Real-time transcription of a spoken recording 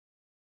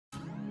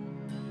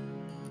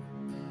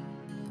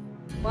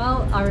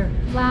Well, our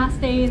last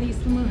day in Isla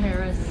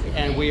Mujeres.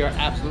 And we are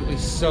absolutely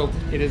soaked.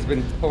 It has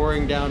been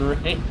pouring down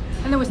rain.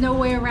 And there was no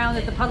way around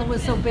it. The puddle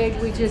was so big,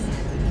 we just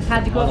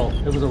had to go.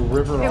 It was a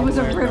river. It was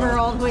a river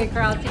all the way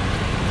across.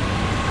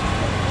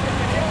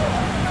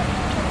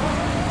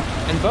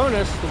 And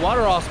bonus, the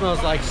water all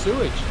smells like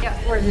sewage. Yeah,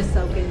 we're just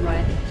soaking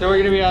wet. So we're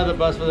gonna be out of the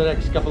bus for the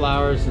next couple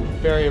hours, and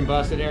ferry and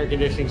bus and air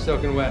conditioning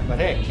soaking wet. But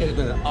hey, it has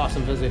been an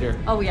awesome visit here.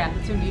 Oh yeah,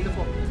 it's been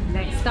beautiful.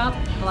 Next stop,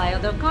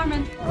 Playa Del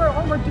Carmen.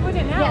 We're doing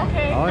it now, Yeah.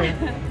 okay. Oh,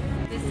 yeah.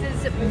 This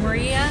is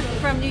Maria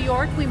from New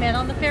York. We met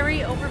on the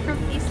ferry over from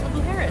Isla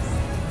Mujeres.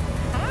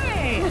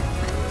 Hi.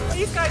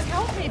 These guys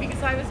helped me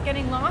because I was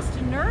getting lost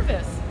and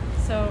nervous.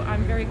 So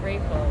I'm very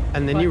grateful.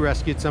 And then you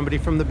rescued somebody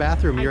from the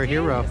bathroom. You're a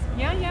hero.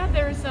 Yeah,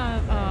 there's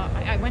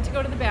I went to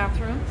go to the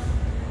bathroom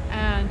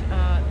and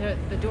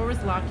the door was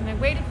locked and I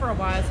waited for a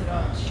while. I said,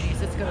 oh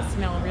geez, it's gonna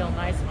smell real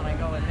nice when I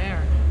go in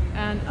there.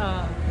 And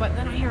but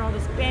then I hear all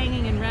this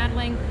banging and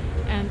rattling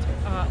and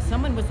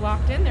someone was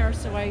locked in there,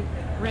 so I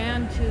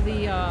ran to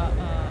the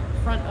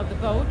front of the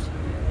boat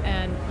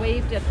and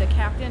waved at the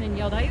captain and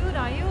yelled, ayuda,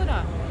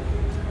 ayuda.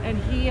 And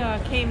he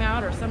came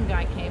out, or some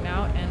guy came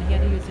out, and he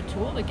had to use a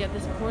tool to get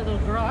this poor little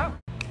girl out.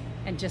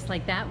 And just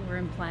like that, we're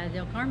in Playa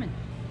del Carmen.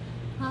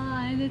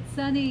 Hi, and it's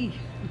sunny.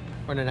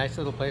 We're in a nice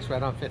little place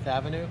right on 5th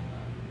Avenue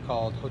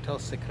called Hotel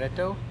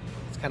Secreto.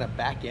 It's kind of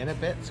back in a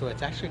bit, so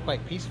it's actually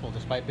quite peaceful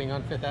despite being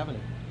on 5th Avenue.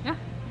 Yeah,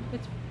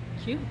 it's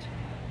cute.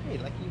 Hey,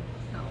 like you.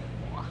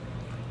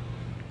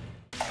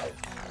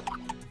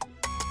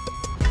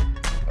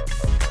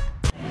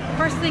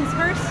 First things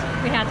first,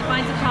 we had to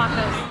find some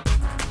tacos.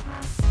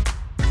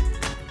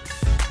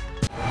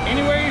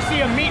 Anywhere you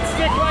see a meat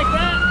stick like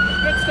that,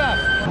 good stuff.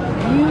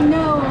 You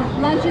know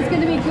lunch is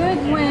going to be good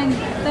when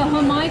the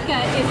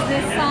jamaica is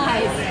this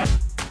size.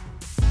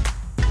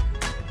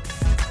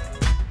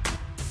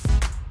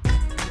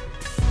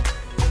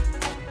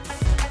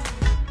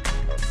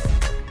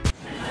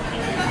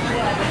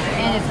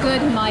 And it's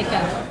good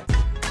jamaica.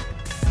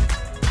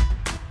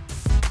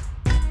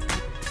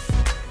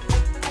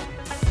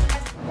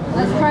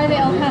 Let's try the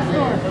El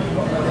Pastor.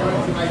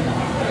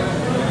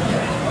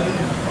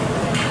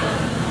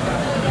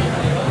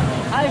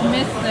 I've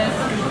missed this.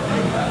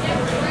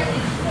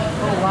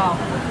 Oh wow.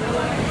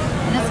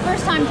 And it's the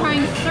first time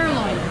trying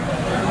sirloin.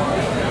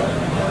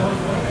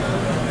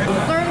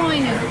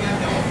 Sirloin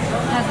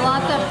has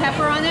lots of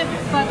pepper on it,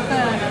 but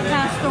the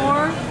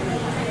pastor,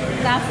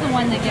 that's the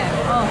one to get.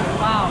 Oh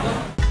wow.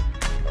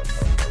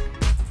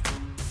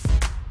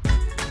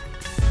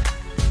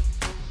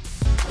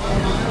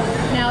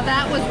 Now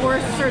that was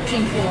worth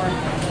searching for.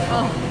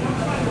 Oh,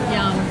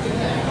 yum.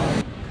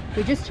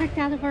 We just checked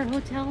out of our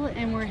hotel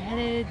and we're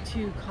headed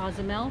to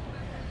Cozumel.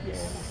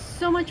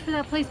 So much for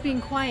that place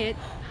being quiet.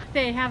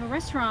 They have a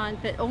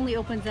restaurant that only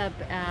opens up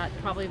at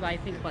probably by I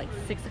think like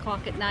 6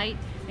 o'clock at night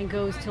and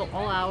goes till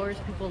all hours,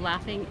 people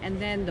laughing, and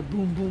then the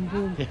boom, boom,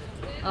 boom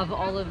of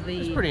all of the...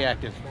 It's pretty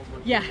active.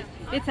 Yeah,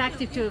 it's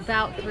active to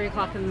about 3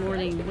 o'clock in the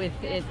morning with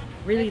it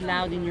really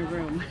loud in your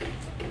room.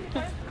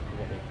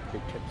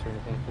 Big tips or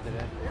anything for the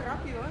day?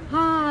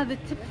 Ah, the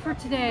tip for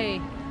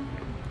today.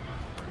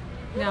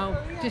 No,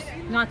 just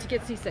not to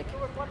get seasick.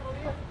 Well,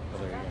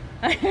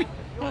 there you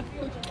go.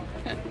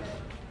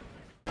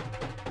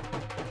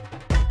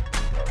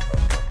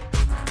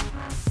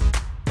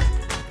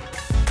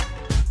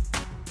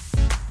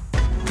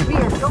 We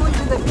are going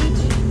to the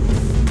beach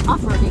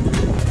off-roading.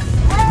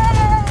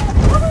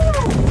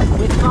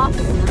 With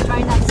coffee. I'm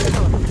trying not to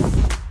spill it.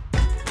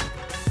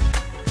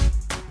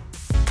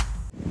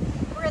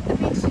 We're at the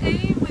beach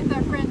today with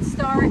our friends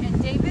Star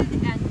and David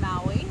and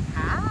Maui.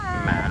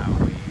 Hi.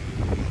 Maui.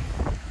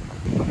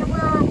 And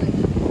where are we?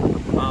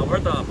 We're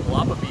at the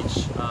Palapa Beach.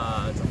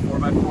 It's a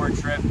 4x4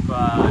 trip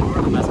north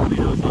of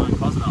Mescalitos on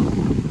Cozumel.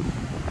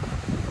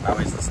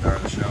 Maui's the star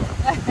of the show.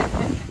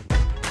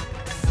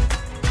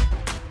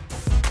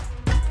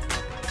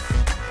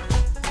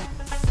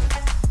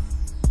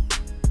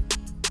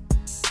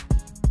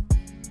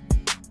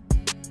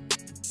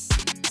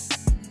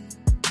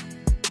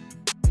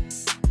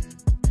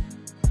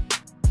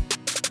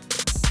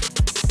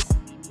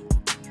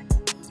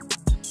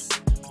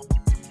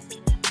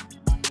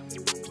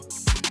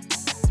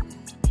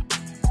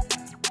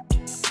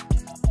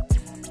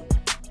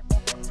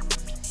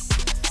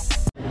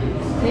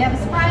 We have a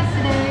surprise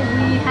today.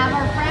 We have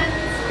our friends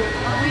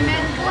we met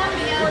in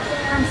Colombia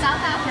from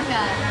South Africa.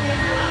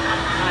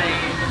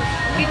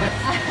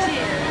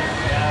 Cheers.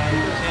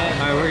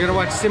 All right, we're gonna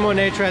watch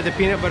Simone try the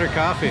peanut butter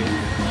coffee.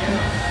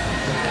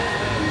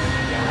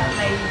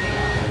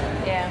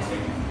 Yeah.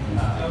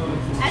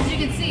 As you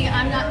can see,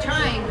 I'm not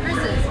trying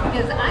Chris's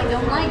because I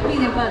don't like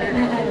peanut butter.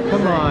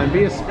 Come on,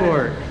 be a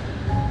sport.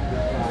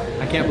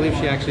 I can't believe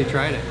she actually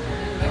tried it.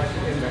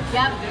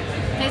 Yep,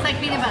 tastes like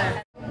peanut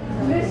butter.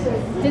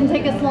 Didn't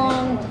take us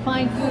long to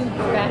find food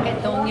back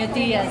at Doña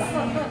Diaz.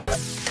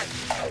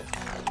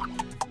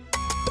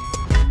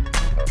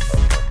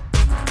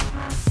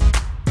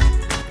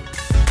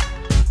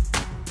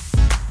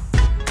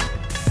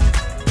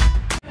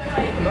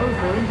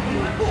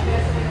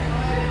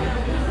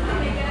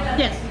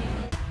 Yes.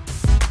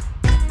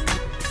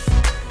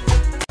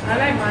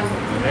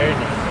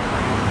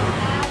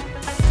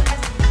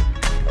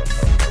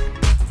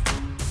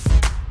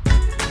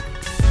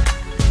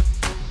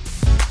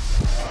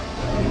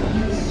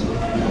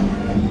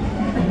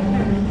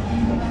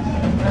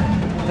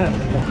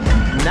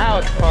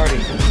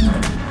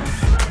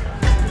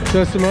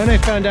 So Simone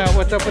found out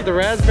what's up with the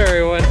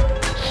raspberry one. All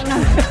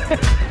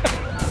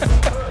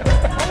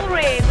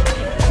red.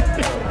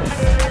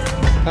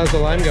 How's the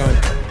lime going?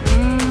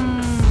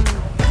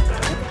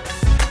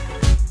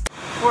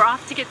 We're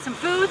off to get some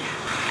food.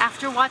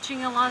 After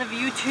watching a lot of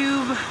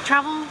YouTube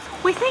travel,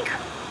 we think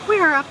we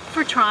are up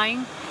for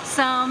trying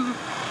some,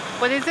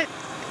 what is it?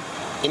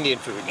 Indian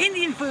food.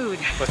 Indian food.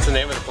 What's the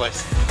name of the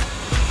place?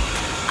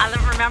 I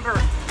don't remember.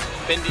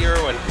 Bindi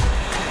Irwin.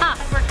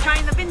 We're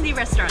trying the Bindi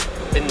restaurant.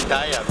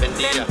 Bindia.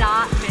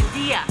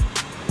 Bindia.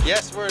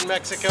 Yes, we're in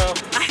Mexico.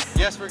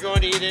 Yes, we're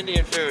going to eat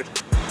Indian food.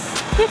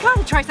 We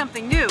gotta try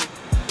something new.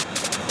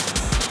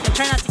 And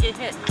try not to get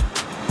hit.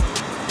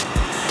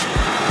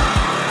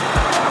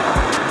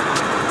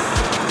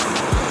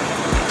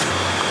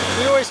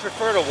 We always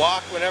prefer to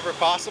walk whenever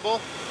possible.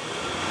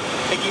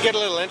 It can get a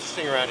little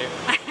interesting around here.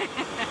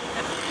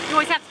 You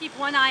always have to keep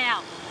one eye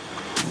out.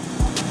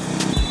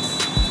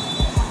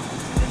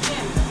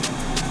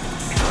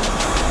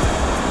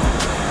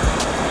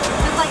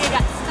 Looks like I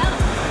got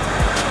stumped.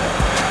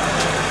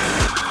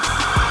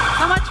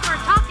 So much for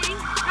talking.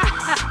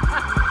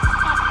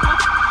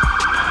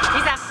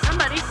 He's after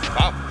somebody.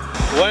 Wow.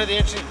 One of the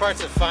interesting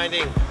parts of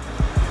finding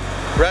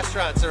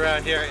restaurants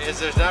around here is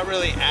there's not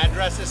really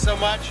addresses so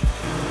much.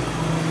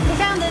 We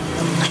found it.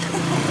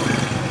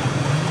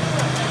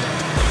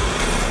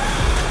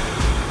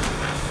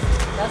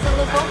 Doesn't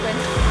look open.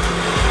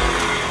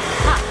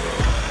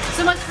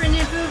 So much for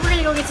Indian food. We're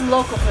gonna go get some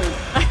local food.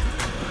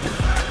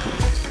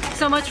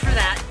 So much for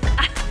that.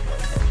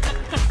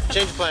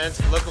 Change plans.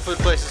 Local food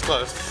place is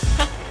closed.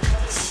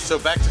 So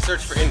back to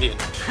search for Indian.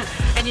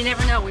 And you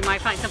never know, we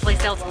might find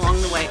someplace else along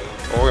the way.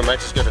 Or we might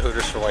just go to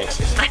Hooters for wings.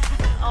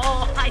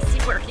 Oh, I see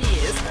where he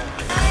is.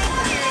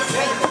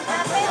 Thank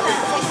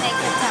you.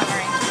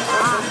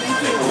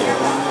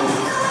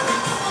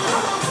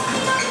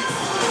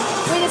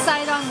 We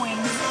decided on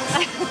wings.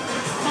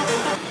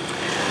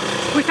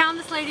 We found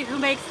this lady who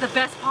makes the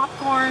best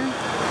popcorn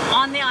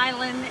on the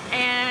island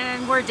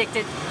and we're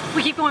addicted.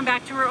 We keep going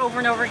back to her over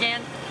and over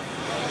again.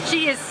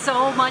 She is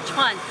so much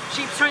fun.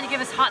 She keeps trying to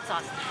give us hot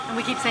sauce and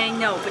we keep saying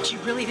no, but she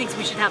really thinks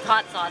we should have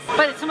hot sauce.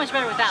 But it's so much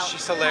better without.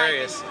 She's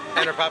hilarious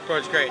and her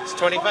popcorn's great. It's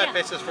 25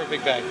 pesos for a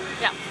big bag.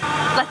 Yeah,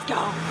 let's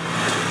go.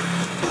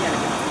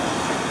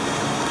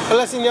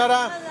 Hola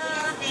señora.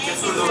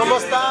 ¿Cómo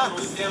está?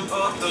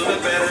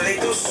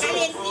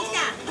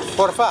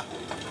 Porfa.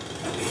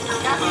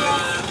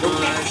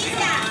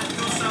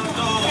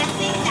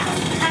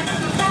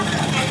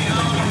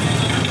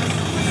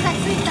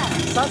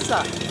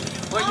 Salsa.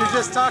 What you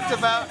just talked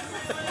about.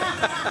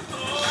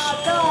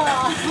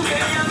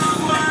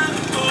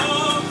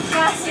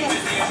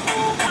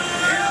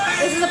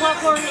 This is the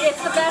popcorn.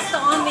 It's the best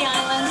on the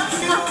island.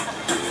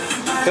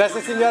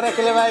 Gracias señora,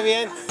 que le vaya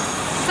bien.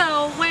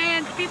 So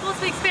when people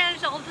speak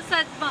Spanish, all of a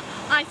sudden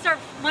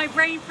my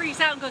brain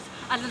freaks out and goes,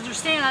 I don't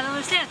understand, I don't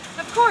understand.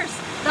 Of course,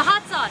 the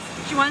hot sauce.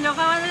 Do you want to know if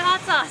I wanted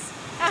hot sauce?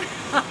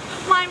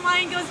 My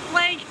mind goes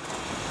blank.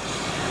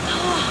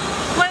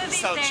 What are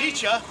these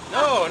Salchicha? things?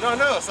 No,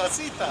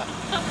 salsita.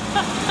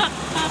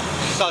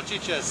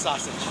 Salchicha is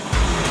sausage.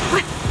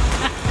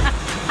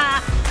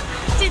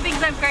 She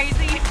thinks I'm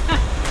crazy.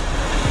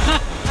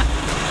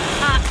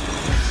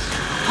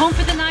 Home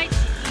for the night,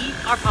 eat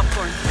our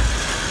popcorn.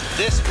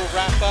 This will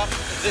wrap up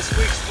this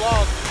week's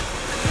vlog.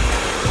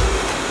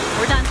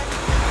 We're done.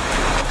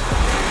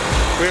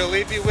 We'll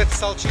leave you with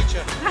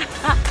salchicha.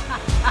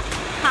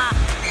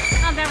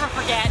 I'll never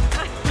forget.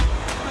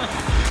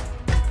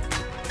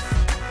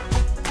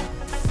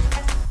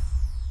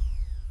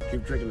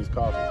 Keep drinking this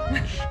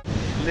coffee.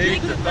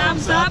 Leave the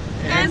thumbs up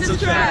and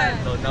subscribe.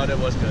 No, that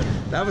was good.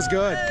 That was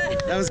good.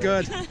 That was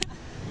good.